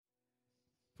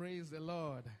Praise the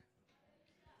Lord.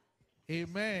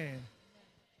 Amen.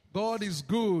 God is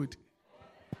good.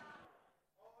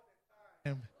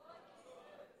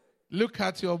 Look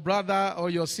at your brother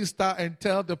or your sister and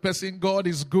tell the person God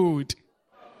is good.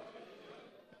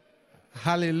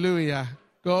 Hallelujah.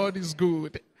 God is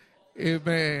good.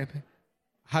 Amen.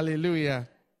 Hallelujah.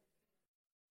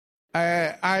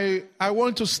 I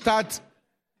want to start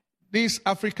this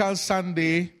African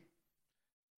Sunday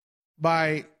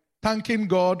by thanking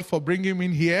God for bringing me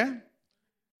here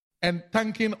and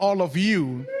thanking all of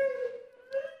you.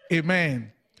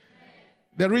 Amen.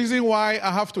 The reason why I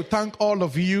have to thank all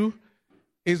of you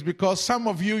is because some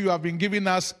of you have been giving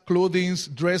us clothing,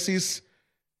 dresses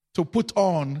to put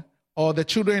on, or the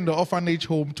children in the orphanage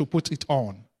home to put it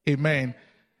on. Amen.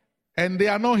 And they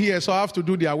are not here, so I have to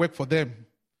do their work for them.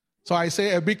 So I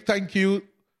say a big thank you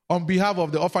on behalf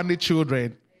of the orphanage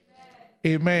children.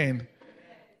 Amen.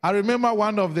 I remember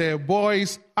one of the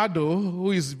boys, Ado,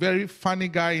 who is a very funny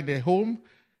guy in the home.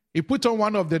 He put on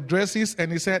one of the dresses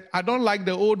and he said, I don't like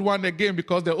the old one again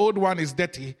because the old one is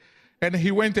dirty. And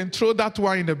he went and threw that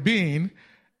one in the bin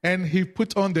and he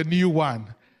put on the new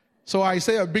one. So I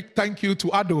say a big thank you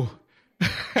to Ado.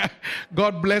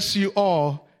 God bless you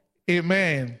all.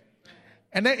 Amen.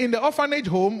 And then in the orphanage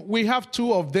home, we have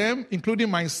 2 of them,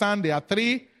 including my son. There are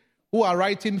 3 who are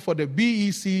writing for the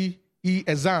BECE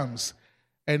exams.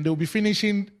 And they'll be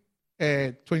finishing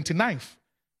 29th.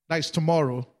 That is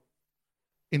tomorrow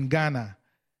in Ghana.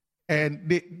 And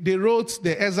they wrote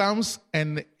the exams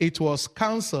and it was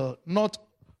canceled. Not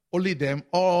only them,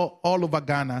 all over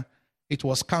Ghana, it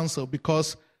was canceled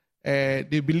because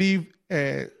they believe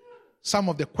some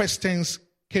of the questions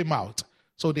came out.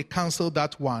 So they canceled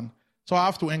that one. So I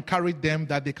have to encourage them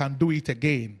that they can do it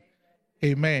again.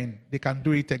 Amen. They can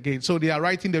do it again. So they are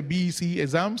writing the BECE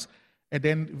exams. And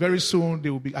then very soon, they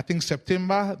will be, I think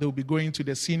September, they will be going to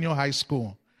the senior high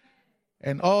school.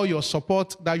 And all your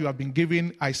support that you have been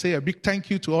giving, I say a big thank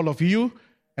you to all of you.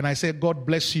 And I say, God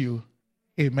bless you.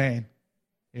 Amen.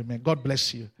 Amen. God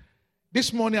bless you.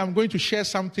 This morning, I'm going to share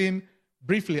something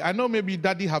briefly. I know maybe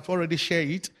Daddy have already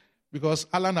shared it because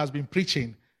Alan has been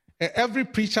preaching. Every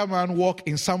preacher man walk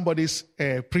in somebody's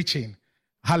preaching.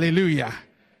 Hallelujah.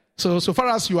 So far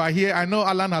as you are here, I know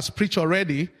Alan has preached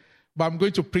already. But I'm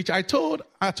going to preach. I told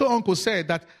Uncle said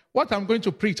that what I'm going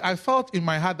to preach, I felt in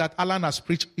my heart that Alan has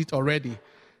preached it already.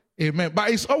 Amen.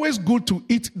 But it's always good to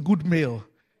eat good meal.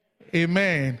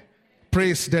 Amen.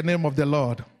 Praise the name of the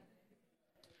Lord.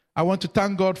 I want to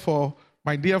thank God for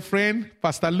my dear friend,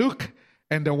 Pastor Luke,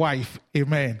 and the wife.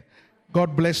 Amen.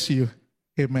 God bless you.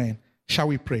 Amen. Shall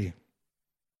we pray?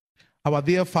 Our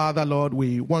dear Father, Lord,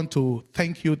 we want to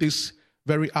thank you this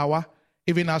very hour,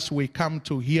 even as we come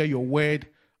to hear your word.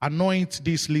 Anoint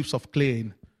these lips of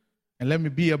clay, and let me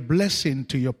be a blessing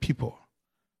to your people.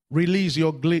 Release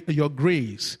your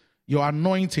grace, your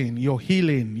anointing, your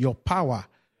healing, your power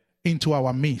into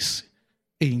our midst.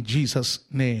 In Jesus'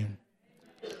 name,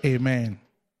 amen.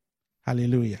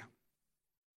 Hallelujah.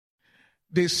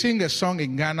 They sing a song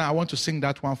in Ghana. I want to sing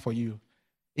that one for you.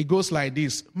 It goes like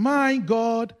this. My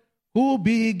God, who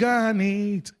began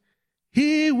it,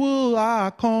 he will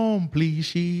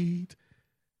accomplish it.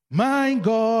 My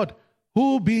God,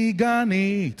 who began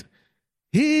it,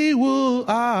 he will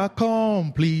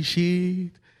accomplish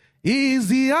it. Is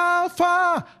the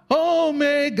Alpha,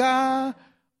 Omega,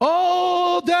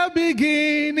 the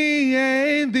beginning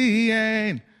and the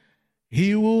end.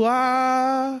 He will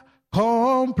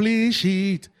accomplish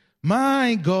it.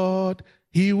 My God,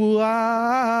 he will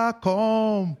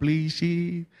accomplish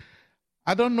it.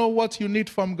 I don't know what you need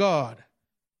from God.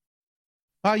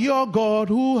 But your God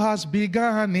who has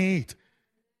begun it,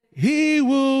 he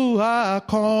will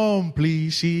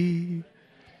accomplish it.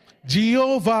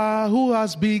 Jehovah who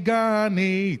has begun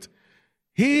it,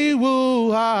 he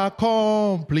will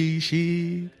accomplish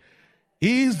it.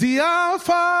 He's the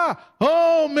Alpha,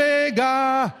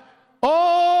 Omega,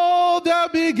 the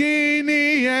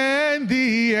beginning and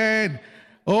the end.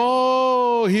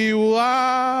 Oh, he will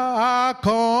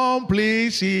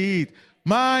accomplish it.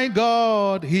 My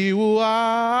God, he will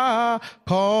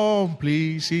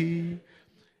accomplish it.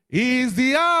 He's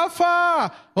the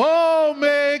Alpha,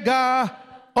 Omega,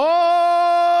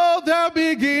 the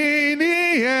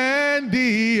beginning and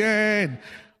the end.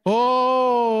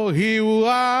 Oh, he will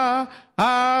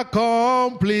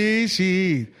accomplish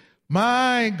it.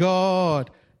 My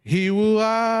God, he will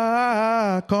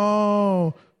accomplish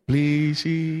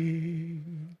it.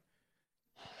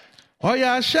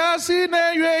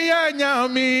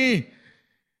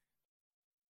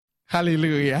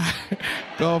 Hallelujah.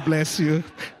 God bless you.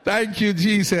 Thank you,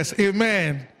 Jesus.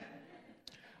 Amen.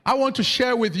 I want to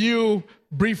share with you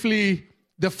briefly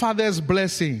the Father's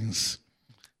blessings.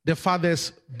 The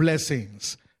Father's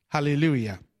blessings.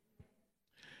 Hallelujah.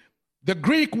 The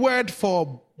Greek word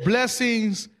for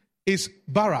blessings is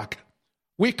barak.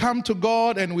 We come to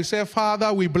God and we say,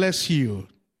 Father, we bless you.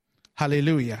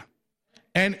 Hallelujah.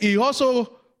 And he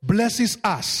also blesses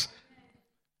us.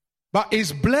 But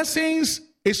his blessings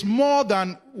is more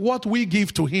than what we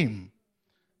give to him.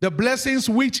 The blessings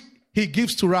which he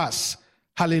gives to us,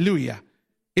 hallelujah,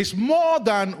 is more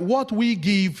than what we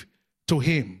give to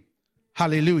him.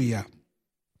 Hallelujah.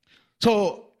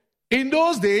 So, in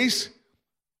those days,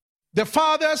 the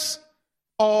fathers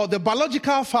or the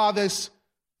biological fathers,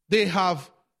 they have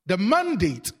the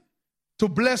mandate to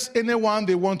bless anyone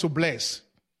they want to bless.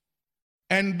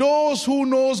 And those who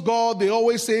knows God, they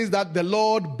always say that the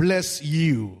Lord bless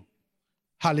you.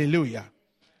 Hallelujah.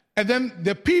 And then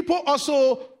the people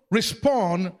also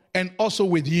respond and also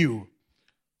with you.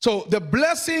 So the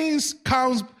blessings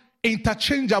comes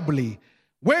interchangeably.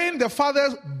 When the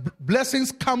Father's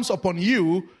blessings comes upon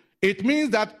you, it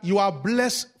means that you are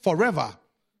blessed forever.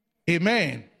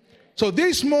 Amen. So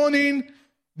this morning,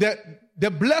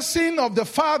 the blessing of the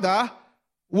Father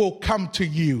will come to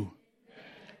you.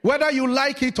 Whether you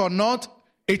like it or not,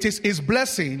 it is his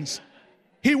blessings.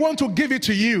 He wants to give it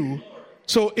to you,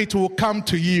 so it will come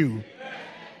to you.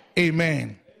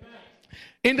 Amen.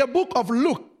 In the book of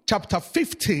Luke, chapter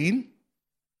 15,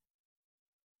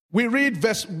 we read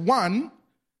verse 1,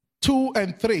 2,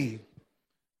 and 3.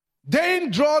 Then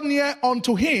draw near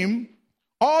unto him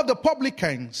all the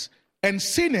publicans and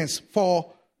sinners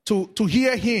to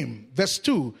hear him. Verse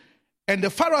 2. And the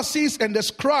Pharisees and the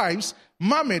scribes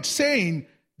murmured, saying,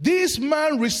 This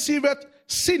man receiveth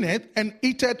sinners and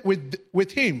eateth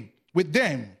with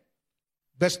them.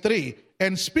 Verse 3.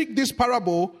 And speak this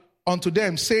parable unto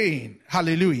them, saying,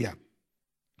 Hallelujah.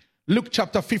 Luke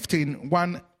chapter 15,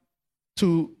 1,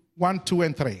 2,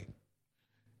 and 3.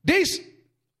 This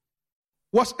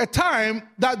was a time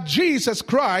that Jesus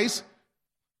Christ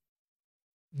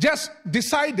just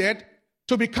decided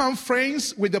to become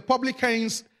friends with the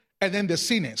publicans and then the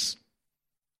sinners.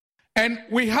 And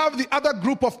we have the other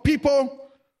group of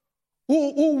people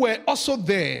who were also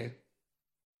there.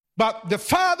 But the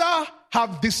Father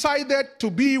have decided to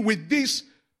be with these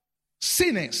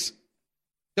sinners.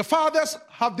 The fathers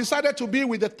have decided to be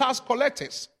with the tax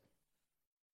collectors.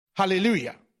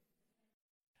 Hallelujah.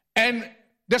 And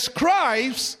the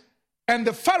scribes and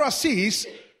the Pharisees,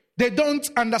 they don't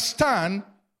understand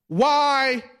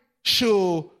why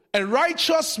should a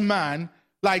righteous man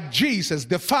like Jesus,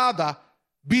 the Father,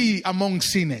 be among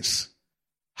sinners.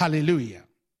 Hallelujah.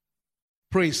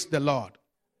 Praise the Lord.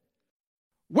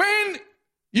 When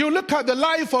you look at the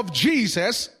life of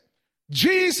Jesus,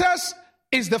 Jesus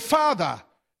is the Father.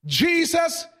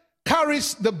 Jesus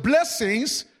carries the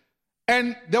blessings,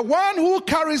 and the one who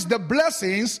carries the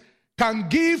blessings can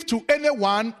give to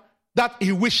anyone that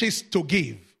he wishes to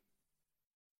give.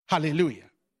 Hallelujah.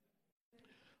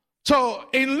 So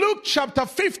in Luke chapter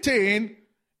 15,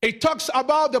 it talks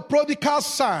about the prodigal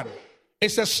son.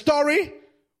 It's a story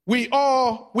we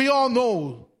all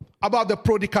know about the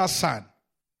prodigal son.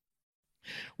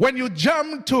 When you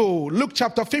jump to Luke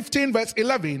chapter 15, verse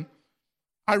 11,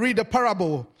 I read the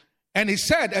parable. And he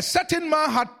said, a certain man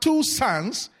had 2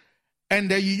 sons, and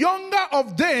the younger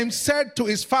of them said to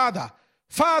his father,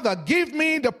 Father, give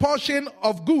me the portion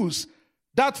of goods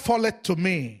that falleth to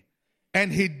me.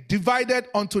 And he divided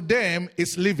unto them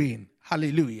his living.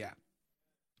 Hallelujah.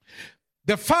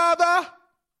 The father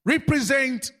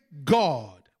represents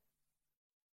God.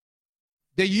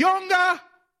 The younger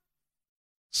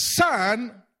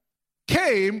son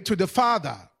came to the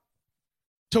father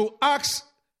to ask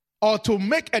or to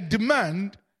make a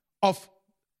demand of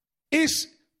his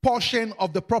portion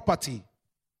of the property.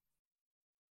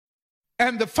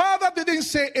 And the father didn't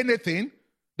say anything.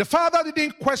 The father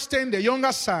didn't question the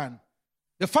younger son.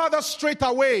 The father straight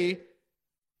away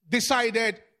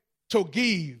decided to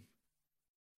give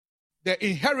the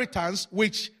inheritance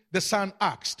which the son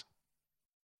asked.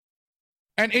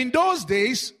 And in those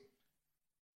days,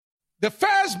 the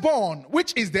firstborn,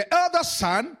 which is the elder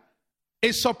son,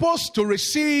 is supposed to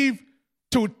receive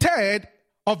 2/3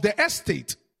 of the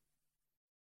estate.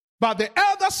 But the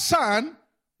elder son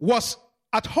was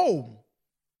at home,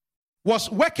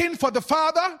 was working for the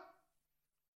father.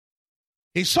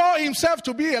 He saw himself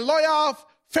to be a loyal,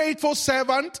 faithful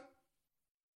servant,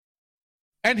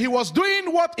 and he was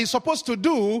doing what he's supposed to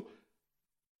do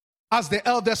as the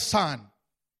eldest son.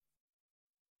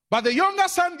 But the younger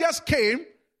son just came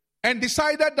and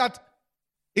decided that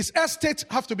his estate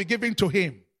have to be given to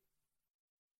him.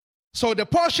 So the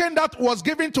portion that was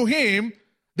given to him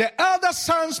the elder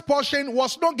son's portion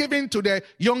was not given to the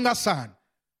younger son.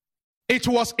 It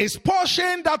was his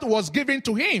portion that was given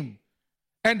to him.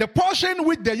 And the portion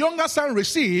which the younger son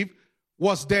received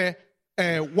was the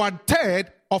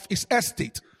 1/3 of his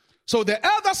estate. So the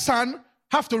elder son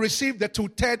have to receive the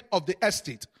 2/3 of the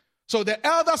estate. So the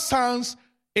elder son's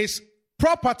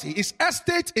property, his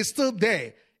estate is still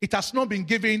there. It has not been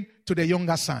given to the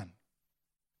younger son.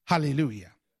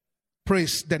 Hallelujah.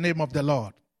 Praise the name of the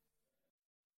Lord.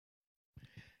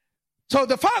 So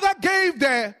the father gave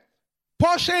the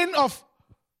portion of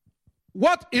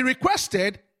what he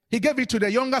requested, he gave it to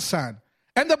the younger son.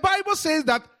 And the Bible says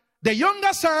that the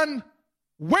younger son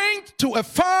went to a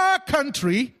far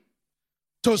country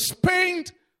to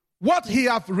spend what he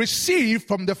had received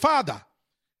from the father.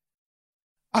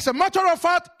 As a matter of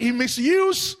fact, he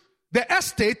misused the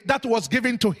estate that was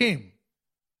given to him.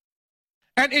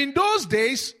 And in those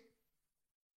days,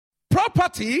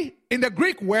 property in the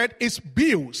Greek word is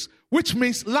bios, which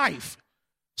means life.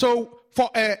 So for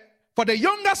the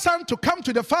younger son to come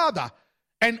to the father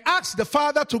and ask the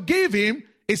father to give him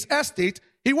his estate,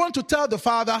 he wants to tell the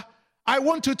father, I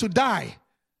want you to die.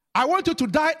 I want you to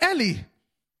die early.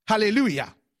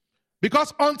 Hallelujah.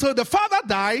 Because until the father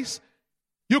dies,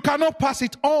 you cannot pass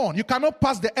it on. You cannot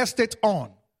pass the estate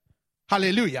on.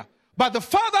 Hallelujah. But the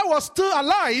father was still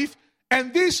alive,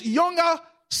 and this younger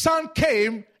son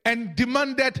came and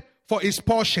demanded for his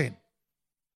portion.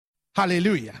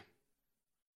 Hallelujah.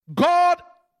 God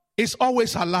is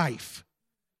always alive.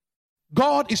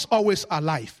 God is always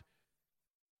alive.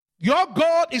 Your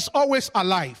God is always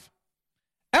alive.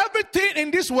 Everything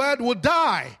in this world will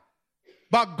die,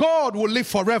 but God will live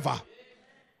forever.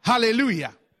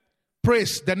 Hallelujah.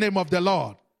 Praise the name of the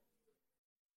Lord.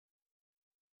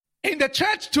 In the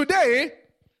church today,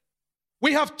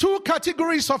 we have two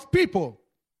categories of people.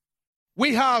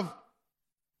 We have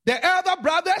the elder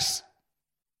brothers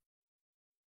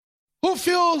who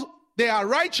feel they are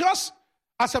righteous.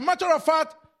 As a matter of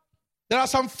fact, there are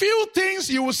some few things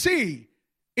you will see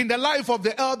in the life of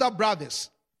the elder brothers.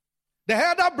 The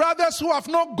elder brothers who have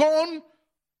not gone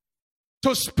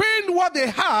to spend what they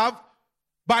have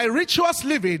by rituous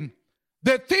living,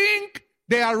 they think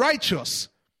they are righteous.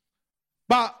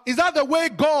 But is that the way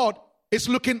God is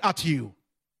looking at you?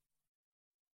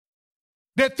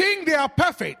 They think they are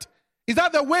perfect. Is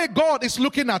that the way God is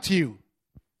looking at you?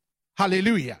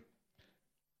 Hallelujah.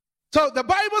 So the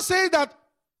Bible says that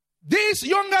this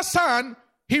younger son,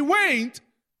 he went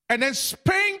and then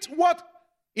spent what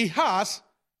he has.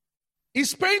 He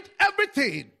spent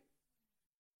everything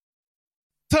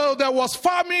till there was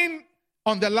famine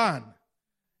on the land.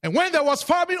 And when there was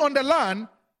famine on the land,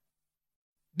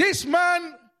 this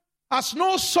man has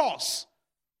no source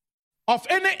of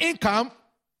any income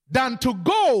than to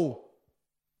go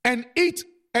and eat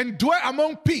and dwell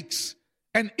among pigs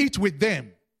and eat with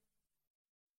them.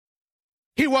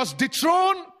 He was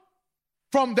dethroned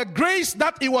from the grace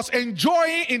that he was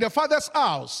enjoying in the father's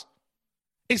house.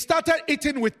 He started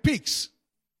eating with pigs.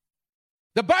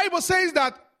 The Bible says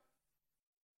that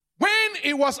when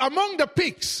he was among the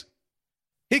pigs,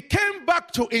 he came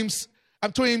back to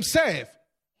himself.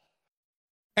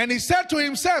 And he said to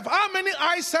himself, how many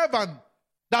servants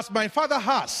does my father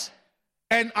has?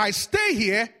 And I stay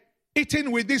here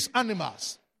eating with these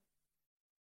animals.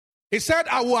 He said,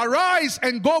 I will arise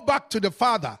and go back to the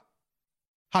father.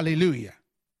 Hallelujah.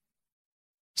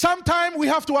 Sometimes we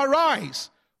have to arise.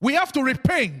 We have to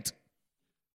repent.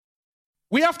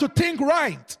 We have to think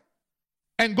right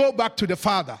and go back to the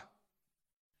father.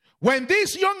 When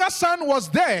this younger son was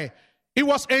there, he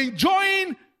was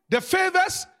enjoying the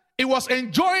favors. He was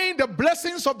enjoying the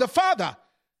blessings of the father.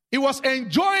 He was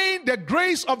enjoying the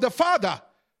grace of the father.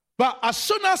 But as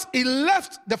soon as he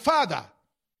left the father,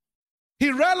 he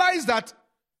realized that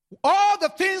all the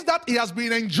things that he has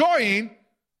been enjoying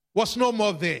was no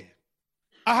more there.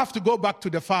 I have to go back to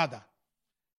the father.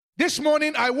 This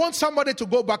morning, I want somebody to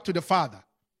go back to the father.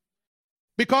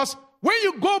 Because when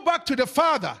you go back to the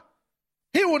father,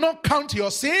 he will not count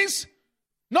your sins.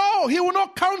 No, he will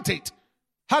not count it.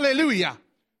 Hallelujah.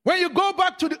 When you go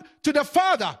back to the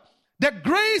father, the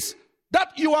grace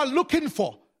that you are looking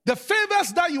for, the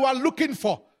favors that you are looking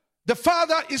for, the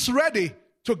father is ready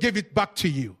to give it back to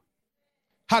you.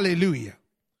 Hallelujah.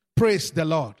 Praise the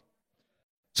Lord.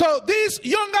 So this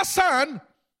younger son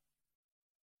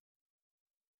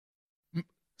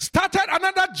started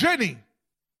another journey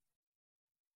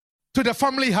to the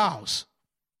family house.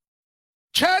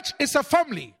 Church is a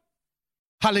family.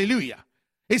 Hallelujah.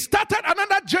 He started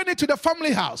another journey to the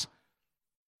family house.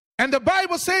 And the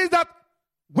Bible says that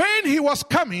when he was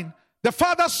coming, the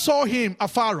father saw him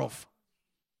afar off.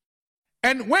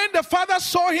 And when the father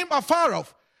saw him afar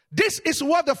off, this is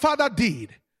what the father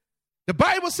did. The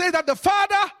Bible says that the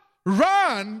father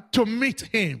ran to meet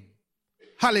him.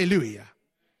 Hallelujah.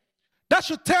 That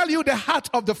should tell you the heart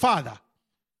of the father.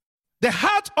 The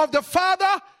heart of the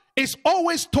father is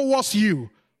always towards you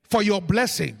for your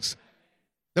blessings.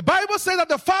 The Bible says that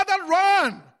the father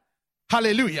ran.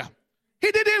 Hallelujah.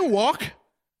 He didn't walk.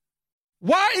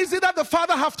 Why is it that the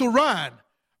father have to run?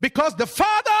 Because the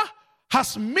father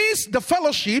has missed the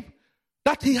fellowship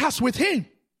that he has with him.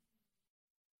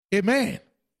 Amen.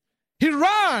 He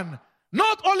ran.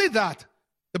 Not only that,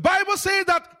 the Bible says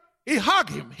that he hugged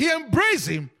him, he embraced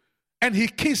him, and he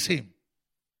kissed him.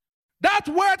 That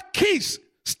word kiss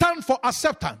stands for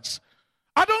acceptance.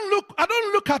 I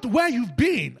don't look at where you've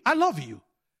been. I love you.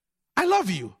 I love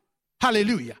you.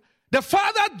 Hallelujah. The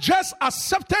father just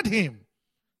accepted him.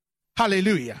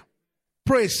 Hallelujah.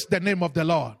 Praise the name of the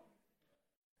Lord.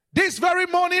 This very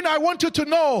morning, I want you to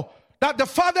know that the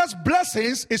father's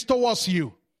blessings is towards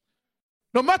you.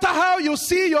 No matter how you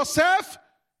see yourself,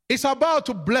 it's about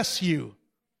to bless you.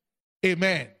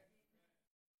 Amen.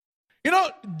 You know,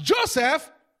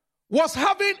 Joseph was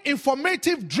having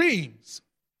informative dreams.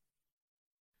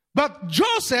 But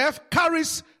Joseph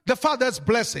carries the father's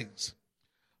blessings.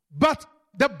 But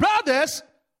the brothers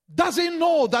doesn't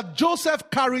know that Joseph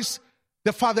carries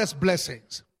the father's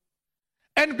blessings.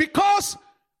 And because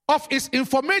of his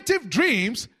informative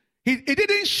dreams, he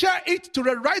didn't share it to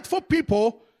the rightful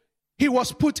people. He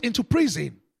was put into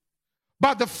prison.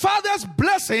 But the father's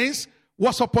blessings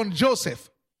was upon Joseph.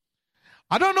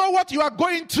 I don't know what you are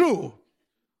going through,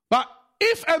 but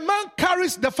if a man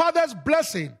carries the father's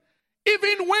blessing,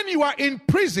 even when you are in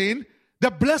prison,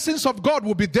 the blessings of God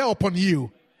will be there upon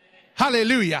you.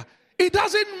 Hallelujah. It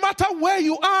doesn't matter where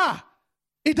you are.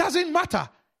 It doesn't matter.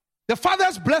 The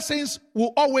father's blessings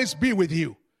will always be with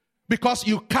you because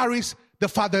you carry the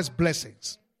father's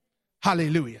blessings.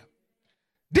 Hallelujah.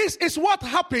 This is what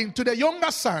happened to the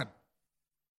younger son.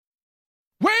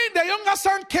 When the younger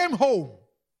son came home,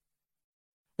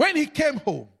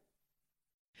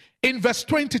 in verse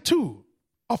 22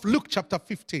 of Luke chapter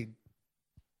 15,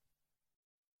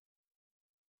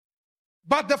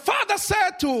 but the father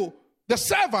said to the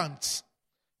servants,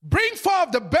 bring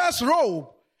forth the best robe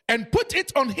and put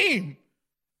it on him,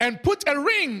 and put a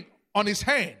ring on his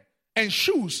hand and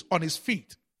shoes on his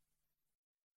feet.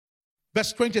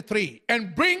 Verse 23,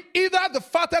 and bring either the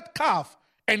fatted calf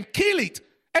and kill it,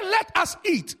 and let us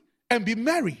eat and be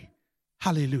merry.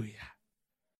 Hallelujah.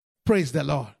 Praise the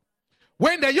Lord.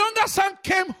 When the younger son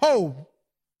came home,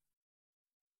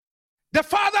 the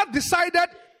father decided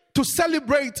to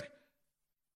celebrate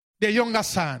the younger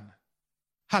son.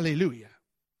 Hallelujah.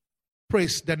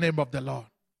 Praise the name of the Lord.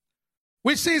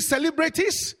 We see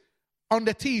celebrities on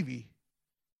the TV,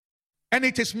 and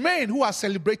it is men who are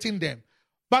celebrating them.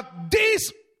 But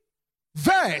this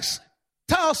verse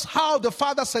tells how the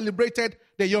father celebrated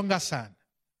the younger son.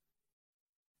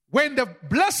 When the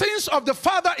blessings of the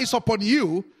father is upon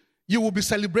you, you will be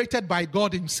celebrated by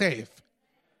God himself.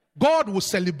 God will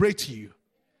celebrate you.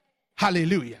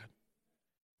 Hallelujah.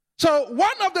 So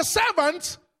one of the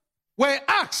servants were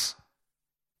asked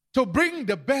to bring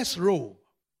the best robe.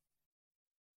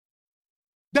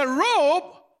 The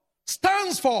robe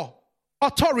stands for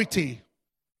authority.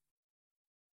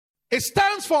 It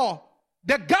stands for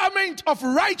the garment of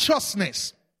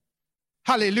righteousness.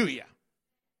 Hallelujah.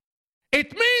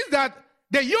 It means that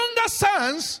the younger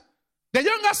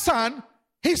son,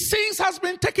 his sins has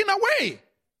been taken away.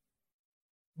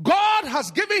 God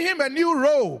has given him a new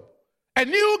robe, a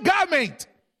new garment.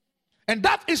 And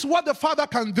that is what the father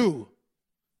can do.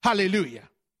 Hallelujah.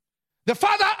 The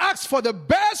father asks for the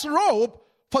best robe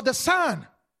for the son.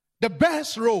 The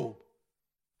best robe.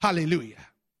 Hallelujah.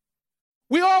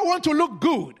 We all want to look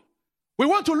good. We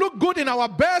want to look good in our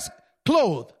best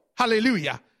clothes.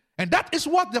 Hallelujah. And that is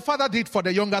what the father did for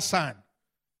the younger son.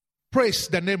 Praise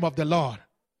the name of the Lord.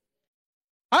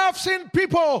 I have seen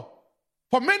people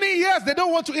for many years, they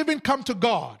don't want to even come to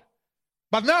God.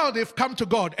 But now they've come to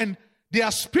God and their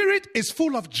spirit is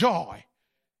full of joy.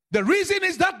 The reason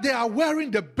is that they are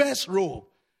wearing the best robe.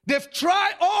 They've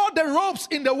tried all the robes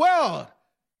in the world,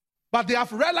 but they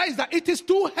have realized that it is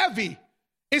too heavy.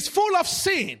 It's full of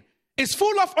sin. It's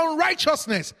full of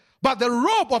unrighteousness. But the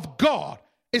robe of God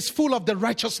is full of the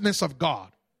righteousness of God.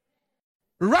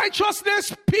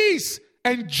 Righteousness, peace,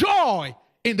 and joy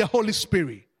in the Holy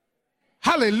Spirit.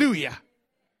 Hallelujah.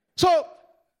 So,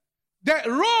 the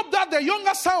robe that the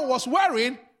younger son was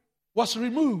wearing was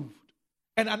removed.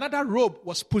 And another robe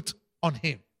was put on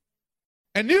him.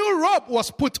 A new robe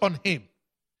was put on him.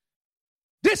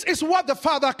 This is what the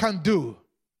father can do.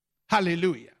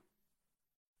 Hallelujah.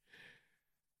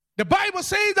 The Bible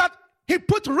says that he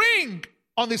put ring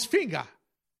on his finger.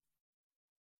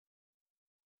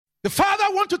 The father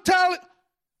wants to tell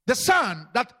the son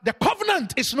that the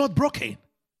covenant is not broken.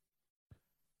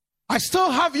 I still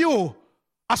have you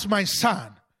as my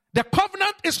son. The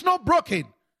covenant is not broken.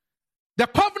 The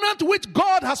covenant which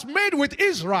God has made with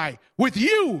Israel, with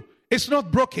you, is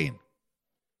not broken.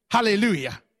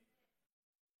 Hallelujah.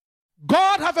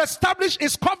 God have established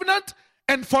his covenant,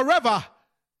 and forever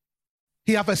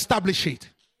he have established it.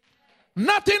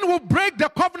 Nothing will break the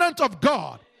covenant of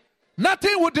God.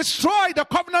 Nothing will destroy the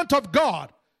covenant of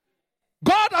God.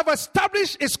 God have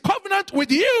established his covenant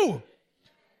with you.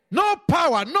 No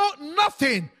power,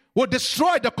 nothing will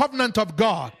destroy the covenant of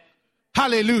God.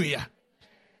 Hallelujah.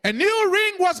 A new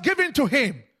ring was given to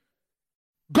him.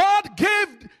 God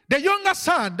gave the younger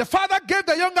son, the father gave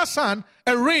the younger son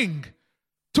a ring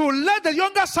to let the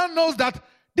younger son know that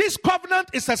this covenant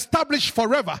is established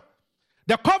forever.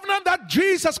 The covenant that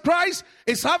Jesus Christ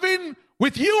is having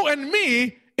with you and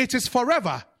me, it is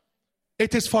forever.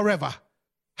 It is forever.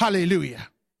 Hallelujah.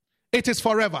 It is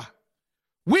forever.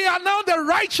 We are now the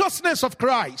righteousness of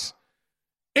Christ.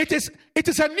 It is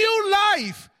a new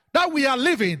life that we are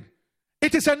living.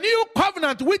 It is a new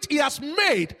covenant which he has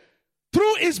made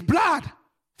through his blood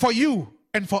for you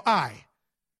and for I.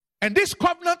 And this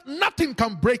covenant, nothing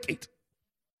can break it.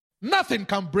 Nothing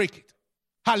can break it.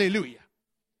 Hallelujah.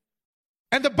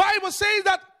 And the Bible says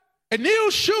that a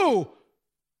new shoe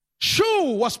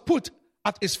was put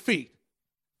at his feet.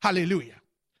 Hallelujah.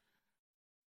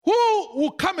 Who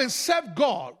will come and serve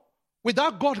God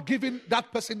without God giving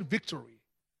that person victory?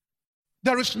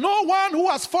 There is no one who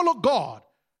has followed God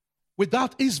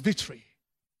without his victory.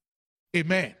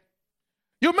 Amen.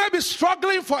 You may be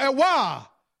struggling for a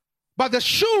while, but the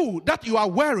shoe that you are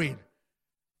wearing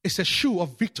is a shoe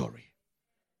of victory.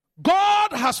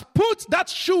 God has put that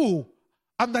shoe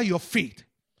under your feet,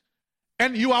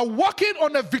 and you are walking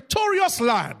on a victorious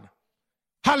land.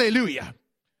 Hallelujah.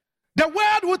 The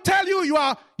world will tell you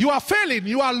you are failing,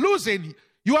 you are losing,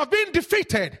 you are being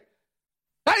defeated.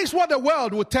 That is what the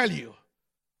world will tell you.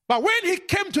 But when he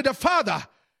came to the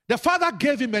Father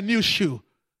gave him a new shoe,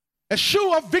 a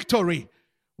shoe of victory.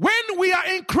 When we are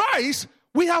in Christ,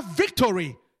 we have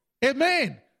victory.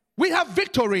 Amen. We have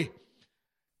victory.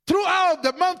 Throughout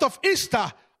the month of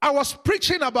Easter, I was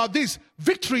preaching about this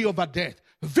victory over death.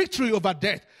 Victory over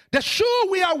death. The shoe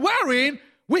we are wearing,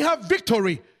 we have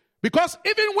victory. Because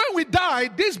even when we die,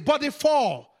 this body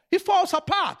falls. It falls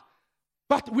apart.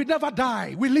 But we never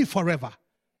die. We live forever.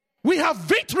 We have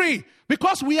victory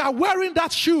because we are wearing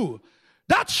that shoe.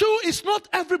 That shoe is not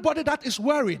everybody that is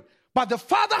wearing. But the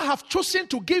Father have chosen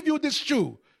to give you this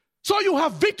shoe. So you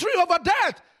have victory over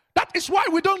death. That is why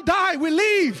we don't die. We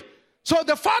live. So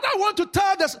the Father want to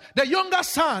tell the younger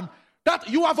son that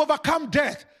you have overcome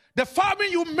death. The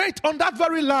famine you made on that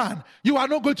very land, you are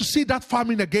not going to see that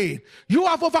famine again. You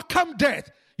have overcome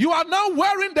death. You are now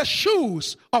wearing the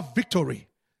shoes of victory.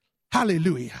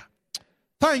 Hallelujah.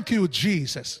 Thank you,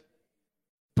 Jesus.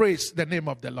 Praise the name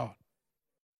of the Lord.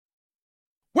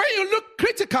 When you look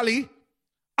critically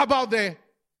about the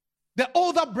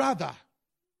older brother,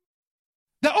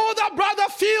 the older brother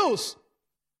feels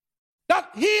that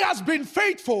he has been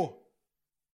faithful.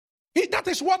 That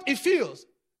is what he feels.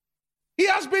 He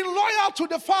has been loyal to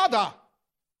the father.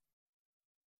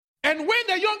 And when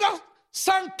the younger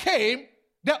son came,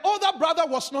 the older brother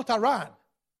was not around.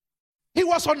 He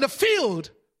was on the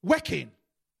field working.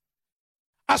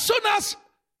 As soon as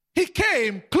he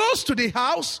came close to the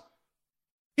house,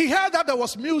 he heard that there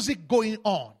was music going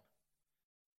on.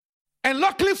 And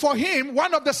luckily for him,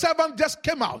 one of the servants just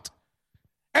came out.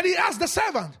 And he asked the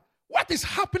servant, what is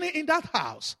happening in that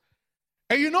house?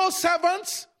 And you know,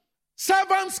 servants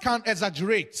can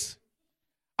exaggerate.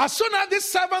 As soon as this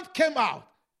servant came out,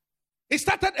 he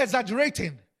started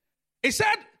exaggerating. He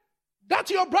said,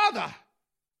 that's your brother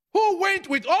who went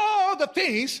with all the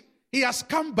things, he has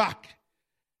come back.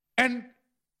 And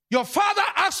your father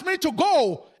asked me to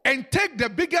go and take the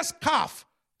biggest calf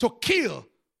to kill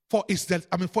for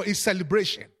his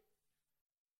celebration.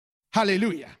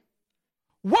 Hallelujah.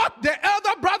 What the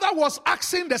elder brother was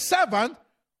asking the servant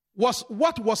was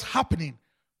what was happening.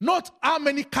 Not how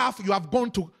many calf you have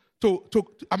gone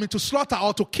to slaughter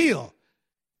or to kill.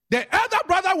 The elder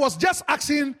brother was just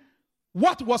asking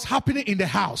what was happening in the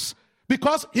house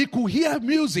because he could hear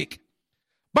music.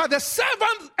 But the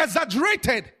servant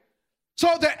exaggerated. So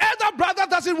the elder brother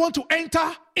doesn't want to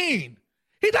enter in.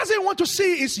 He doesn't want to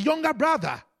see his younger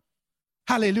brother.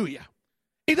 Hallelujah.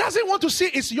 He doesn't want to see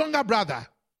his younger brother.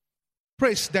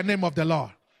 Praise the name of the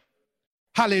Lord.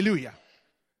 Hallelujah.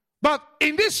 But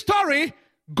in this story,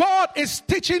 God is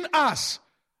teaching us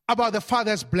about the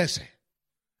Father's blessing.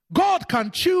 God can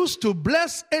choose to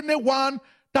bless anyone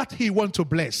that he wants to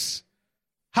bless.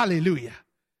 Hallelujah.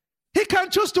 He can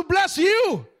choose to bless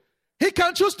you. He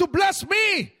can choose to bless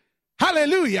me.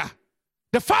 Hallelujah.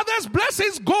 The Father's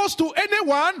blessings goes to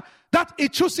anyone that he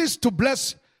chooses to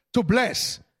bless.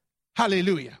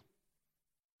 Hallelujah.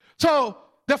 So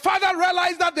the father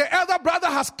realized that the elder brother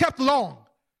has kept long.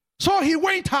 So he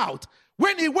went out.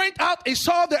 When he went out, he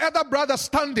saw the elder brother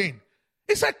standing.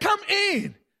 He said, come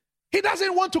in. He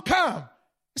doesn't want to come.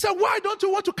 He said, why don't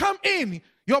you want to come in?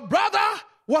 Your brother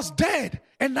was dead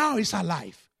and now he's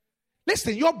alive.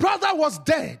 Listen, your brother was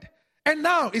dead and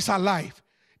now he's alive.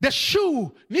 The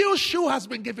new shoe has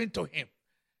been given to him.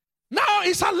 Now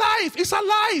he's alive. He's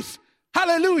alive.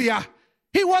 Hallelujah.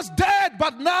 He was dead,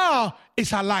 but now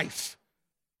he's alive.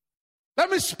 Let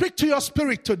me speak to your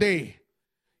spirit today.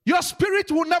 Your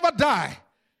spirit will never die.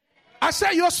 I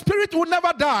say your spirit will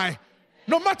never die.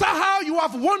 No matter how you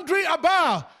have wandering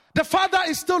about, the Father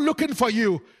is still looking for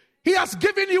you. He has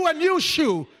given you a new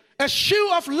shoe, a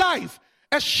shoe of life,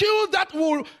 a shoe that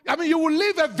you will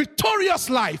live a victorious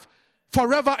life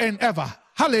forever and ever.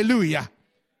 Hallelujah.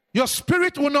 Your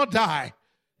spirit will not die.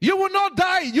 You will not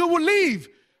die. You will live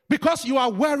because you are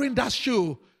wearing that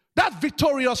shoe, that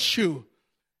victorious shoe.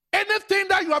 Anything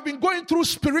that you have been going through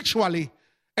spiritually,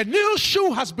 a new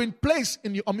shoe has been placed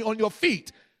on your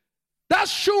feet. That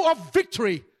shoe of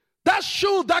victory, that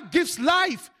shoe that gives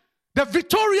life, the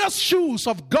victorious shoes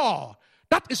of God,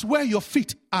 that is where your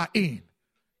feet are in.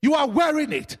 You are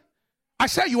wearing it. I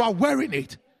say you are wearing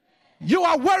it. You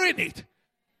are wearing it.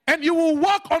 And you will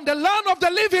walk on the land of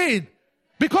the living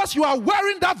because you are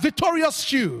wearing that victorious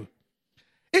shoe.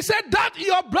 He said that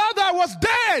your brother was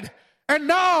dead and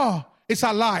now is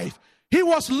alive. He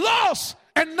was lost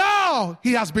and now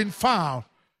he has been found.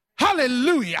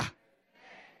 Hallelujah.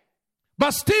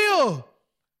 But still,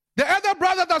 the other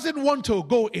brother doesn't want to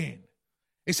go in.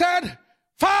 He said,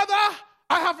 Father,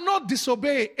 I have not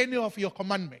disobeyed any of your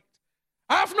commandments.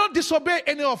 I have not disobeyed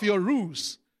any of your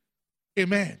rules.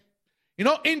 Amen. You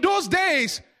know, in those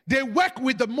days, they work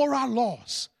with the moral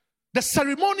laws, the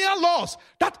ceremonial laws.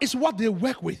 That is what they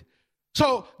work with.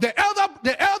 So the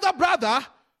elder brother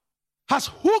has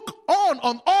hooked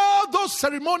on all those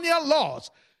ceremonial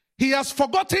laws. He has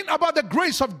forgotten about the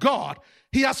grace of God.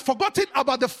 He has forgotten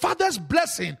about the Father's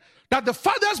blessing, that the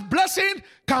Father's blessing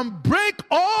can break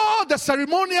all the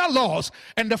ceremonial laws,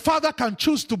 and the Father can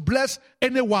choose to bless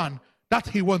anyone that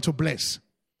he wants to bless.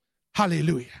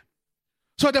 Hallelujah.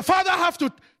 So the father have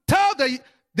to tell the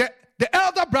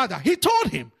elder brother. He told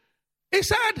him, he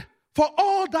said, for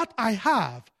all that I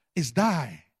have is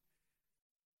thine.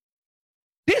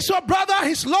 This your brother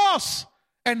is lost,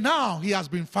 and now he has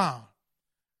been found.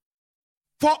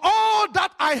 For all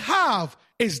that I have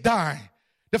is thine.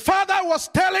 The father was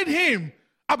telling him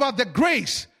about the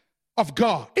grace of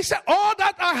God. He said, all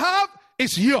that I have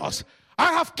is yours.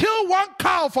 I have killed one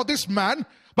cow for this man,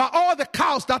 but all the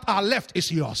cows that are left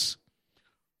is yours.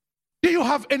 Do you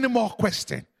have any more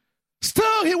question?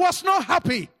 Still, he was not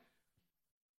happy.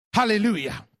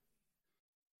 Hallelujah.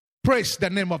 Praise the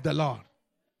name of the Lord.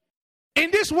 In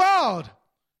this world,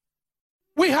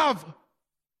 we have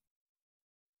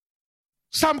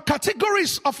some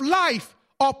categories of life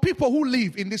or people who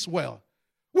live in this world.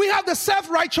 We have the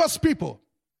self-righteous people.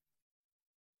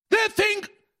 They think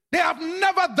they have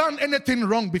never done anything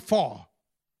wrong before.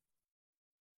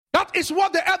 That is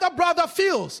what the other brother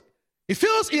feels. He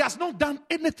feels he has not done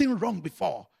anything wrong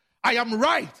before. I am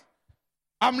right.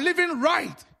 I'm living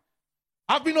right.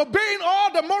 I've been obeying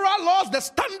all the moral laws, the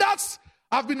standards.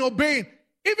 I've been obeying.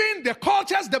 Even the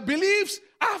cultures, the beliefs,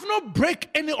 I have not break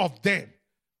any of them.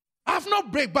 I have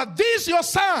not break. But this your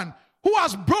son who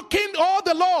has broken all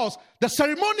the laws, the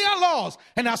ceremonial laws,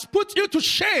 and has put you to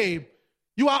shame.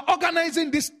 You are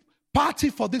organizing this party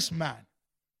for this man.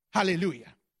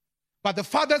 Hallelujah. But the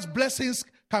Father's blessings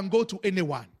can go to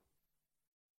anyone.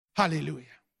 Hallelujah.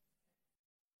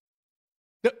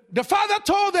 The father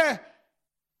told the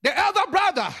elder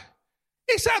brother,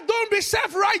 he said, don't be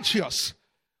self-righteous.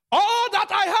 All that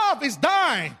I have is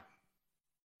thine.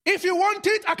 If you want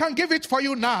it, I can give it for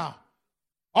you now.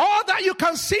 All that you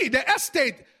can see, the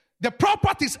estate, the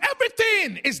properties,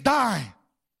 everything is thine.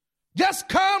 Just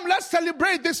come, let's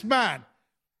celebrate this man.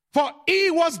 For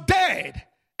he was dead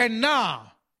and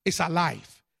now is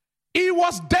alive. He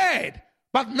was dead,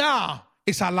 but now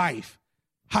is alive.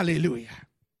 Hallelujah.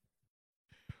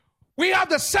 We have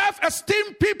the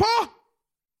self-esteem people.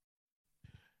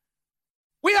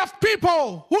 We have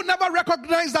people who never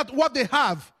recognize that what they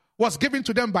have was given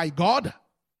to them by God.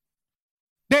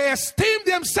 They esteem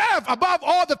themselves above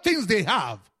all the things they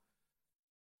have.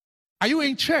 Are you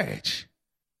in church?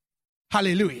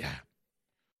 Hallelujah.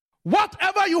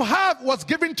 Whatever you have was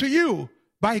given to you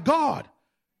by God.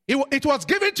 It was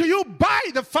given to you by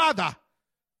the Father.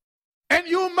 And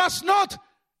you must not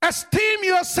esteem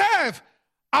yourself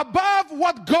above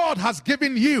what God has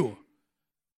given you.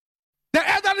 The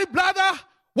elderly brother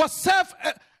was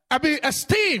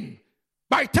esteemed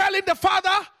by telling the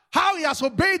Father how he has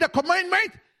obeyed the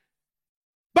commandment.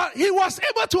 But he was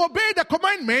able to obey the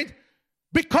commandment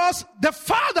because the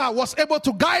Father was able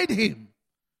to guide him.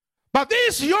 But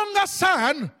this younger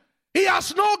son, he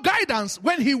has no guidance.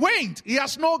 When he went, he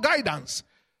has no guidance.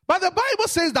 But the Bible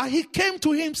says that he came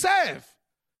to himself.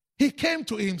 He came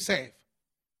to himself.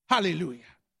 Hallelujah.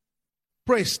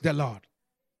 Praise the Lord.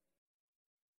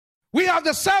 We have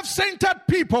the self-centered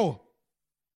people.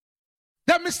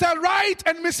 The Mr. Right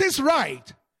and Mrs.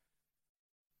 Right.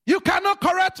 You cannot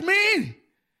correct me.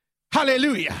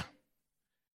 Hallelujah.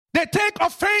 They take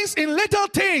offense in little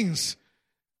things.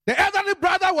 The elderly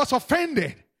brother was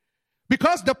offended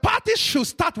because the party should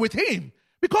start with him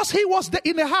because he was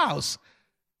in the house.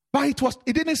 But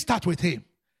it didn't start with him.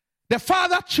 The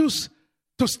father chose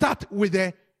to start with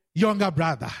the younger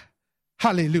brother.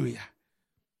 Hallelujah.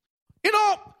 You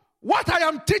know, what I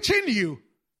am teaching you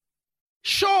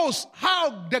shows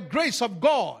how the grace of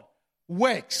God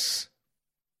works.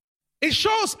 It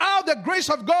shows how the grace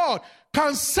of God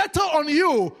can settle on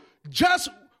you just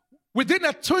within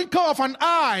a twinkle of an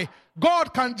eye.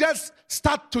 God can just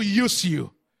start to use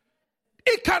you.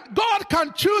 God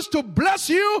can choose to bless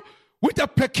you with a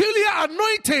peculiar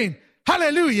anointing.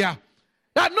 Hallelujah.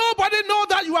 That nobody knows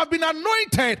that you have been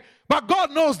anointed, but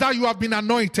God knows that you have been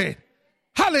anointed.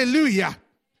 Hallelujah.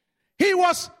 He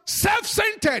was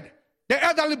self-centered. The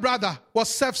elderly brother was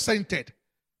self-centered.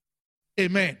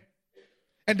 Amen.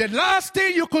 And the last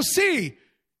thing you could see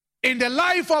in the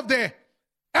life of the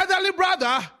elderly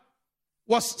brother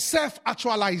was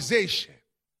self-actualization.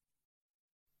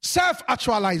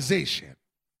 Self-actualization.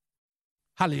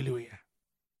 Hallelujah.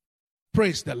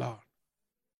 Praise the Lord.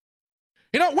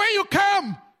 You know, when you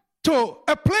come to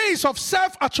a place of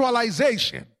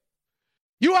self-actualization,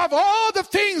 you have all the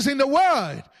things in the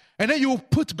world, and then you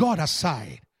put God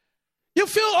aside. You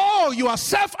feel, oh, you are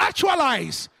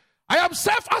self-actualized. I am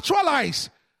self-actualized.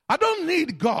 I don't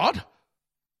need God.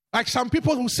 Like some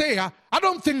people who say, I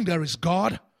don't think there is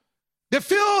God. They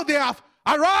feel they have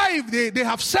arrived. They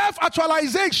have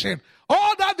self-actualization.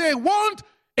 All that they want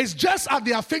is just at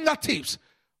their fingertips.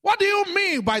 What do you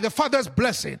mean by the Father's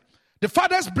blessing? The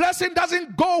Father's blessing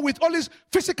doesn't go with all these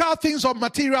physical things or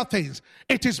material things.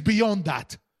 It is beyond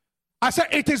that. I said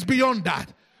it is beyond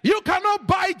that. You cannot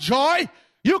buy joy.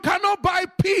 You cannot buy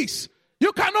peace.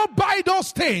 You cannot buy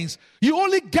those things. You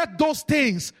only get those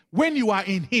things when you are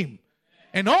in Him.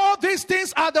 And all these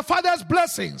things are the Father's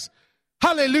blessings.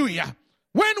 Hallelujah.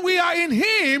 When we are in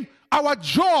Him, our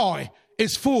joy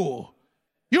is full.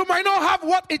 You might not have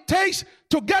what it takes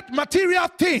to get material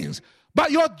things,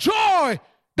 but your joy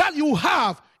that you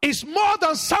have is more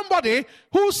than somebody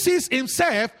who sees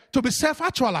himself to be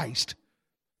self-actualized.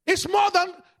 It's more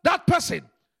than that person,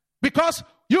 because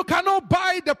you cannot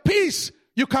buy the peace,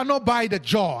 you cannot buy the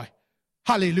joy.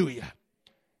 Hallelujah.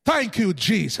 Thank you,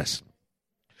 Jesus.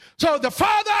 So the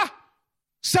father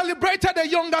celebrated the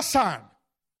younger son,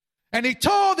 and he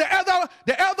told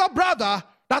the elder brother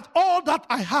that all that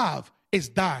I have is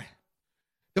thine.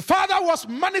 The father was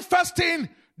manifesting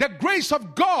the grace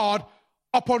of God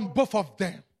upon both of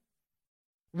them.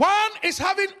 One is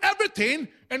having everything,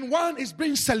 and one is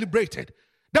being celebrated.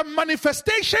 The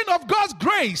manifestation of God's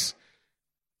grace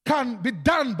can be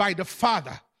done by the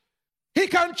Father. He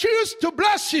can choose to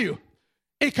bless you.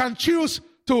 He can choose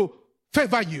to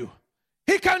favor you.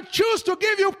 He can choose to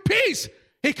give you peace.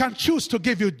 He can choose to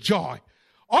give you joy.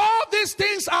 All these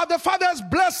things are the Father's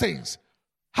blessings.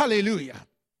 Hallelujah.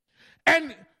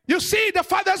 And you see the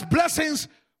Father's blessings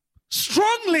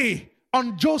strongly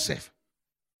on Joseph.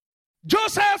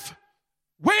 Joseph,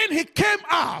 when he came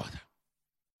out,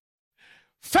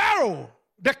 Pharaoh,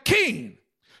 the king,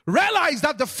 realized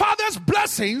that the Father's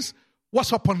blessings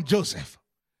was upon Joseph.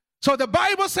 So the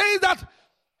Bible says that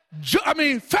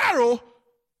Pharaoh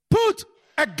put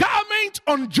a garment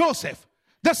on Joseph.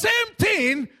 The same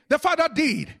thing the father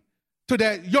did to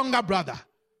the younger brother.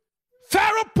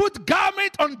 Pharaoh put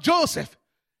garment on Joseph.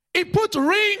 He put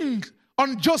rings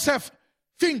on Joseph's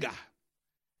finger.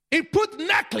 He put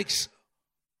necklace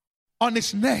on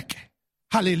his neck.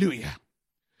 Hallelujah.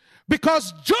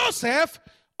 Because Joseph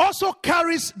also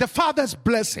carries the Father's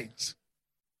blessings.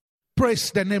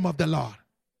 Praise the name of the Lord.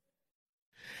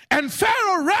 And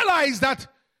Pharaoh realized that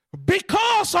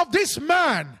because of this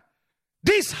man,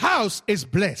 this house is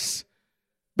blessed.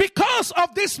 because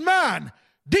of this man,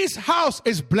 this house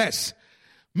is blessed.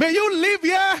 May you live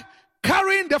here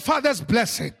carrying the Father's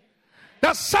blessing.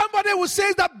 That somebody will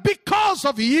say that because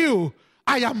of you,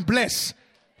 I am blessed.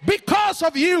 Because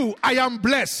of you, I am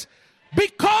blessed.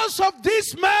 Because of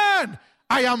this man,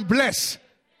 I am blessed.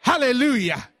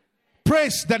 Hallelujah.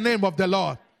 Praise the name of the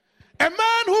Lord. A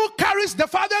man who carries the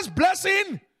Father's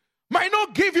blessing might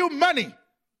not give you money,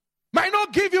 might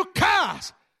not give you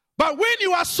cars, but when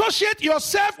you associate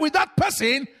yourself with that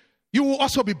person, you will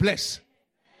also be blessed.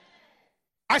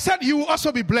 I said you will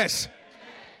also be blessed.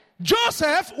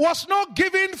 Joseph was not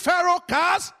giving Pharaoh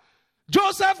cars.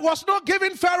 Joseph was not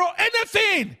giving Pharaoh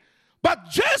anything. But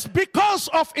just because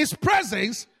of his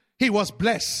presence, he was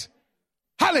blessed.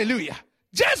 Hallelujah.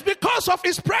 Just because of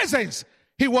his presence,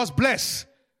 he was blessed.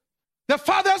 The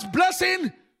Father's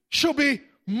blessing should be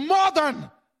more than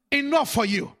enough for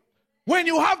you. When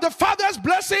you have the Father's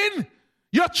blessing,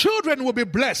 your children will be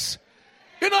blessed.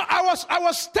 You know, I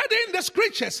was studying the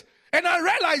scriptures, and I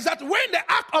realized that when the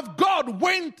ark of God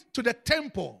went to the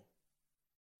temple,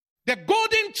 the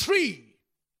golden tree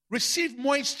received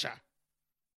moisture.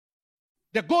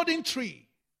 The golden tree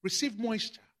received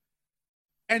moisture.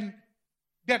 And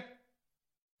the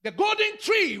golden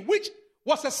tree, which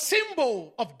was a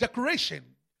symbol of decoration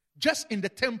just in the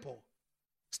temple,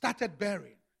 started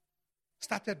bearing.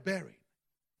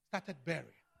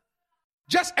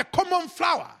 Just a common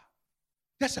flower.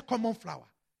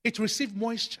 It received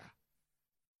moisture.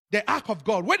 The ark of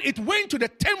God, when it went to the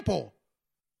temple,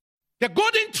 the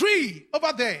golden tree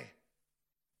over there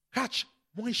catch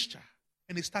moisture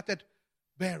and it started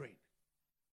bearing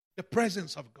the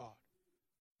presence of God.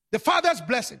 The Father's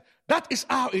blessing, that is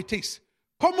how it is.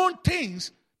 Common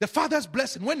things, the Father's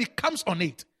blessing, when it comes on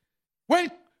it,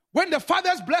 when the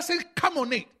Father's blessing come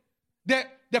on it,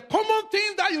 the common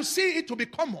things that you see it to be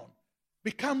common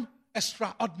become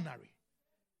extraordinary.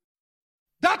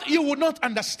 That you will not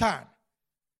understand.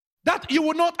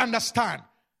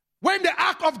 When the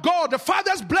ark of God, the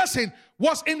Father's blessing,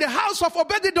 was in the house of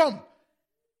Obed-Edom,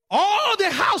 all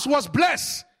the house was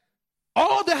blessed.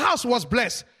 All the house was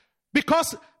blessed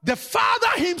because the Father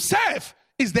himself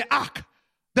is the ark.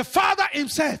 The Father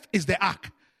himself is the ark.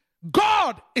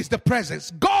 God is the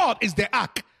presence. God is the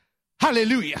ark.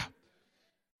 Hallelujah.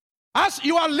 As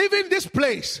you are leaving this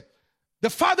place, the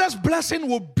Father's blessing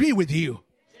will be with you.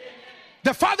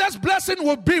 The Father's blessing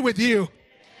will be with you.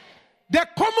 The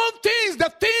common things,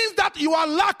 the things that you are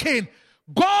lacking,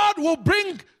 God will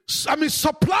bring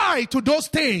supply to those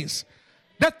things.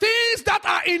 The things that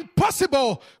are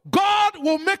impossible, God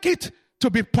will make it to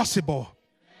be possible.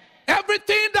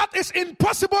 Everything that is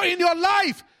impossible in your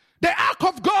life, the ark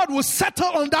of God will settle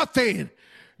on that thing.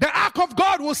 The ark of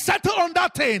God will settle on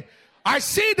that thing. I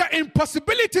see the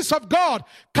impossibilities of God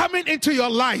coming into your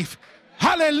life.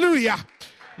 Hallelujah.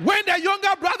 When the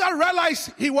younger brother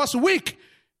realized he was weak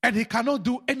and he cannot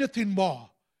do anything more,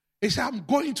 he said, I'm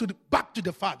going back to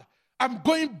the Father. I'm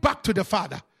going back to the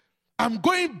Father. I'm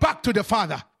going back to the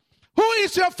Father. Who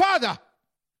is your Father?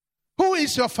 Who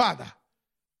is your Father?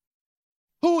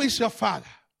 Who is your Father?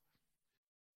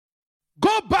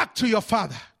 Go back to your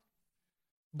Father.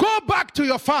 Go back to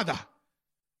your Father.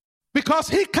 Because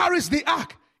he carries the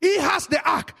ark. He has the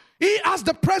ark. He has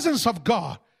the presence of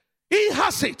God. He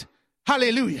has it.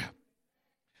 Hallelujah.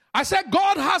 I said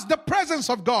God has the presence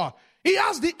of God. He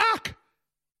has the ark.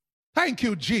 Thank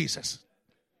you, Jesus.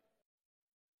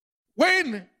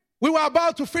 When we were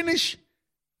about to finish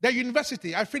the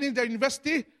university, I finished the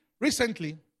university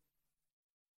recently.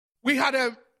 We had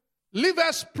a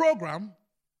leavers program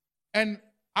and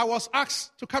I was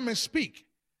asked to come and speak.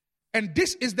 And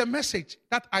this is the message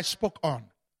that I spoke on.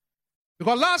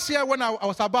 Because last year when I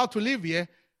was about to leave here,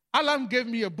 Alan gave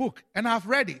me a book and I've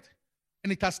read it.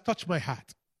 And it has touched my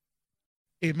heart.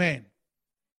 Amen.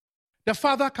 The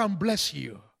Father can bless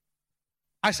you.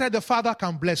 I said the Father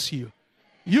can bless you.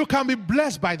 You can be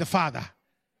blessed by the Father.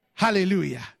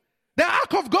 Hallelujah. The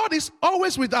ark of God is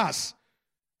always with us.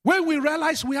 When we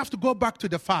realize we have to go back to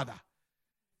the Father.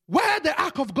 Where the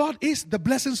ark of God is, the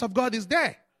blessings of God is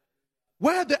there.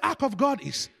 Where the ark of God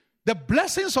is, the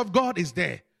blessings of God is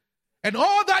there. And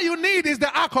all that you need is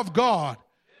the ark of God.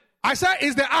 I said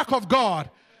is the ark of God.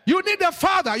 You need the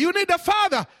Father. You need the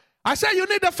Father. I said you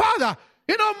need the Father.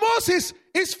 You know, Moses,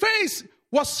 his face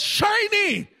was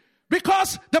shining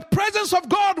because the presence of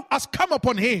God has come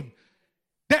upon him.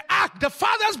 The ark, the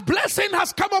Father's blessing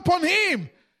has come upon him.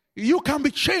 You can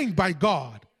be changed by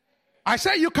God. I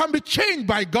say you can be changed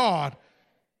by God.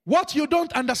 What you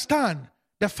don't understand,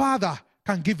 the Father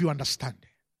can give you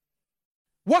understanding.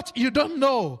 What you don't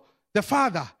know, the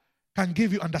Father can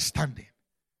give you understanding.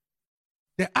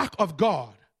 The ark of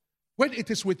God When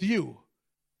it is with you,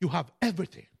 you have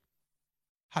everything.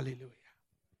 Hallelujah.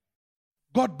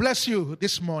 God bless you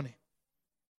this morning.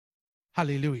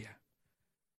 Hallelujah.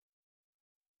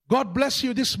 God bless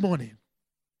you this morning.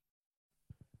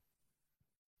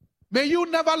 May you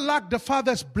never lack the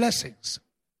Father's blessings.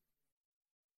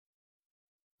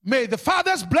 May the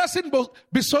Father's blessing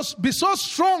be so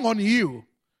strong on you,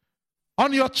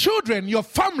 on your children, your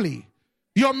family,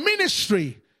 your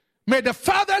ministry. May the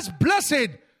Father's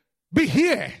blessing be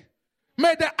here.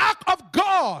 May the ark of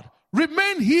God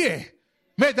remain here.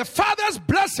 May the Father's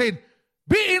blessing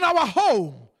be in our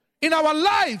home, in our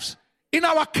lives, in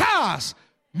our cars.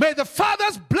 May the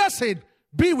Father's blessing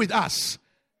be with us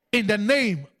in the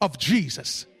name of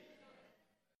Jesus.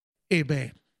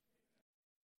 Amen.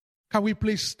 Can we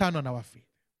please stand on our feet?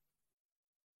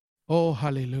 Oh,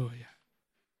 hallelujah.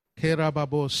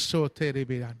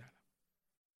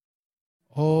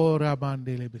 Oh,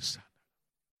 Rabandelebisana.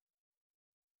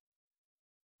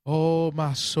 Oh,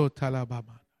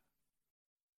 Masotalabama.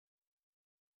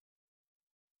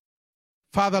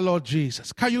 Father, Lord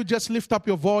Jesus, can you just lift up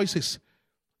your voices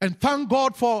and thank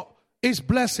God for His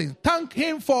blessing? Thank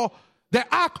Him for the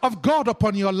ark of God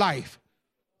upon your life.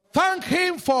 Thank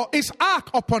Him for His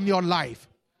ark upon your life.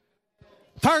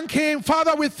 Thank Him.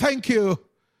 Father, we thank you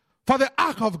for the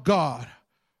ark of God.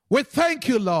 We thank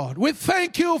you, Lord. We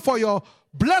thank you for your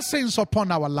blessings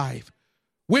upon our life.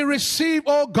 We receive,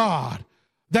 oh God,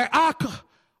 the ark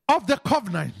of the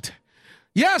covenant.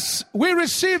 Yes, we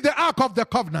receive the ark of the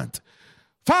covenant.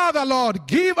 Father, Lord,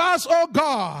 give us, oh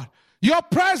God, your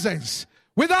presence.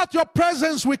 Without your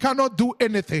presence, we cannot do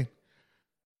anything.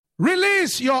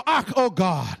 Release your ark, oh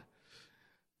God.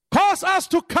 Cause us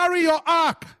to carry your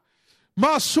ark.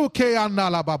 Masuke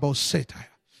analababo setaya.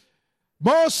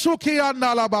 Mosuke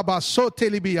analababa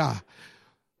sotelibia.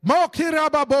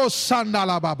 Mokirababo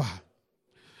sandalababa.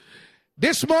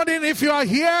 This morning, if you are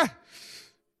here,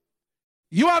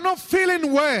 you are not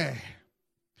feeling well.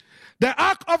 The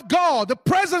ark of God, the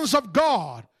presence of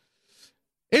God,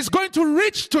 is going to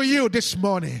reach to you this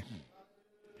morning.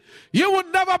 You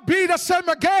will never be the same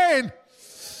again.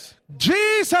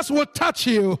 Jesus will touch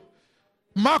you.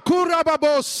 Makura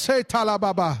babo se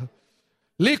talababa.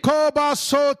 Likoba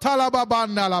so talababa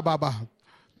nalababa.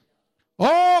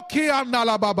 O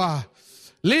kianalababa.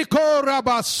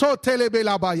 Likoraba so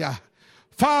telebelabaya.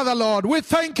 Father, Lord, we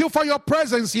thank you for your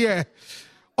presence here.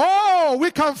 Oh,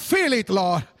 we can feel it,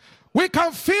 Lord. We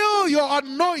can feel your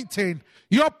anointing,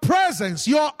 your presence,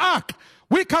 your ark.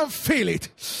 We can feel it.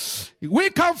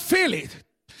 We can feel it.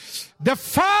 The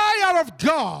fire of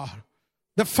God,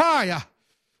 the fire,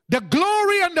 the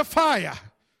glory and the fire,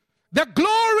 the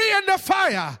glory and the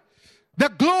fire, the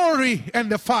glory and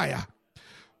the fire.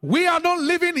 We are not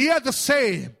living here the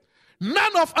same.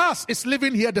 None of us is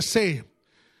living here the same.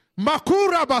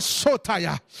 Makura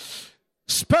basotaya.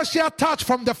 Special touch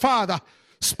from the Father.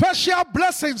 Special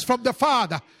blessings from the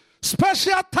Father.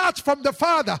 Special touch from the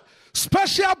Father.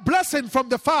 Special blessing from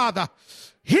the Father.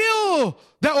 Heal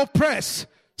the oppressed.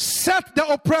 Set the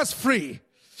oppressed free.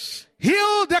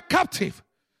 Heal the captive.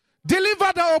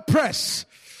 Deliver the oppressed.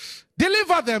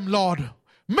 Deliver them, Lord.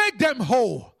 Make them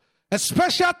whole. A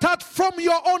special touch from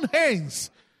your own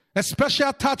hands. A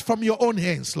special touch from your own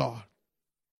hands, Lord.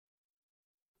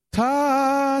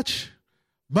 Touch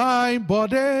my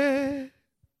body.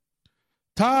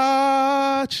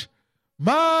 Touch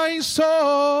my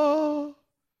soul.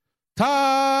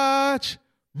 Touch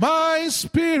my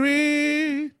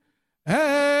spirit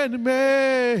and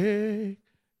make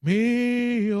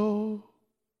me whole.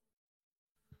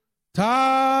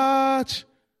 Touch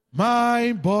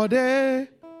my body.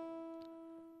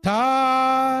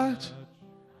 Touch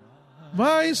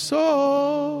my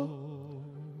soul.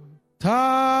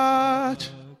 Touch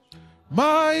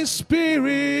my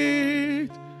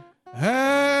spirit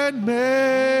and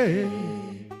make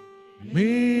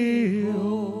me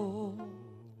whole.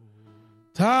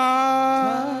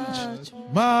 Touch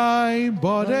my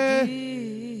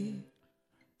body.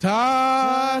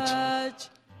 Touch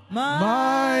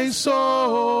my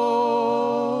soul.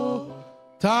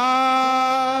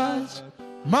 Touch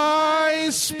my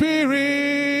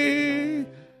spirit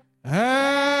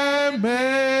and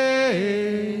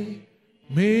make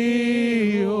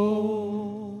me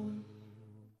whole.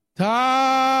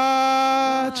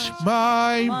 Touch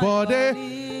my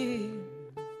body.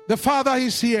 The Father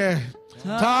is here.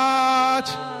 Touch.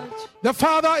 The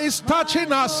Father is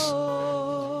touching us.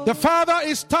 The Father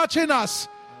is touching us.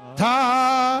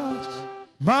 Touch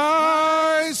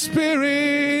my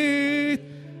spirit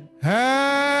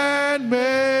and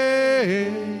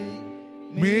make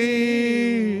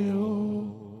me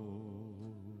whole.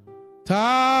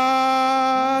 Touch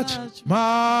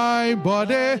my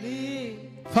body.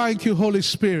 Thank you, Holy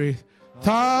Spirit.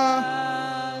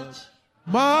 Touch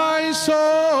my soul.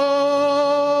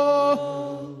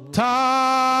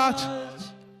 Touch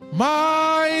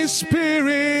my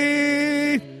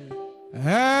spirit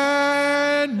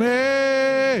and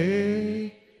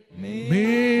make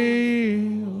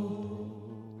me whole.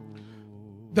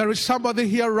 There is somebody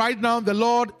here right now. The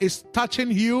Lord is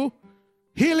touching you,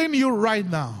 healing you right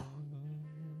now.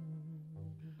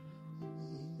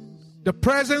 The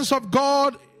presence of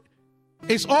God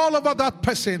is all over that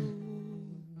person.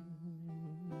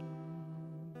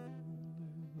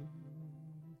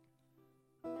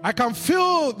 I can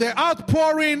feel the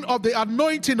outpouring of the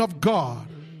anointing of God,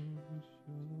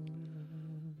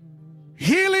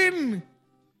 healing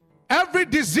every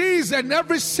disease and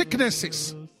every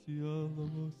sicknesses.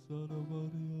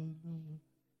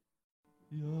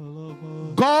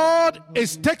 God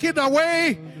is taking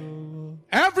away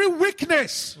every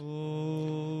weakness.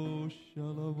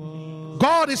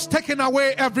 God is taking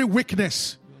away every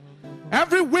weakness.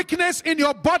 Every weakness in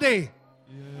your body.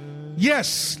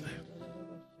 Yes.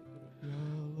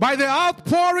 By the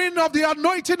outpouring of the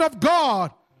anointing of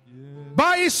God,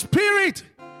 by His Spirit,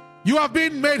 you have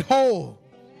been made whole.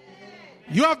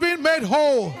 You have been made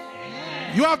whole.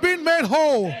 You have been made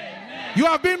whole. You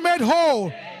have been made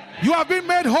whole. You have been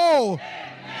made whole.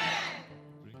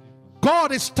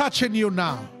 God is touching you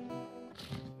now.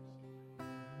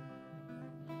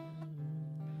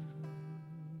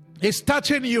 He's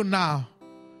touching you now.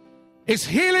 He's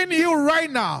healing you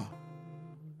right now.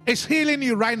 He's healing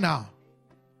you right now.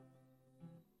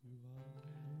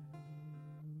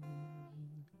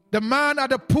 The man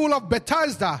at the pool of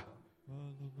Bethesda,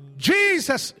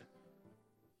 Jesus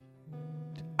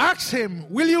asked him,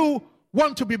 will you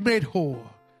want to be made whole?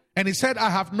 And he said, I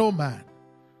have no man.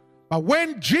 But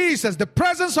when Jesus, the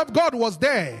presence of God was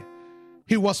there,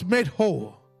 he was made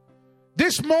whole.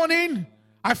 This morning,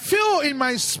 I feel in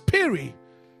my spirit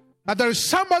that there is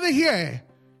somebody here,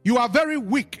 you are very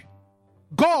weak.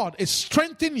 God is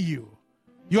strengthening you.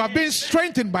 You are being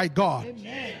strengthened by God.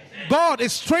 Amen. God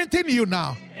is strengthening you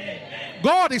now. Amen.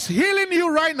 God is healing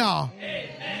you right now.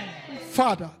 Amen.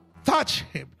 Father, touch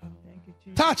him.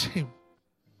 Touch him.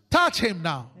 Touch him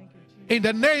now. In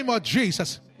the name of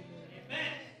Jesus.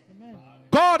 Amen.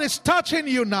 God is touching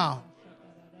you now.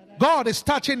 God is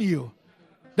touching you.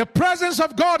 The presence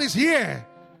of God is here.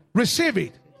 Receive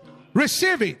it.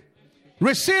 Receive it.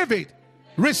 Receive it.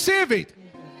 Receive it.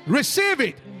 Receive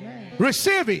it.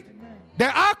 Receive it.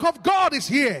 The ark of God is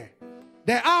here.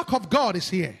 The ark of God is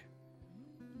here.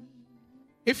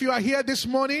 If you are here this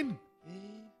morning,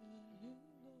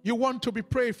 you want to be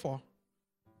prayed for,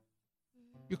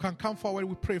 you can come forward,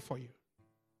 we pray for you.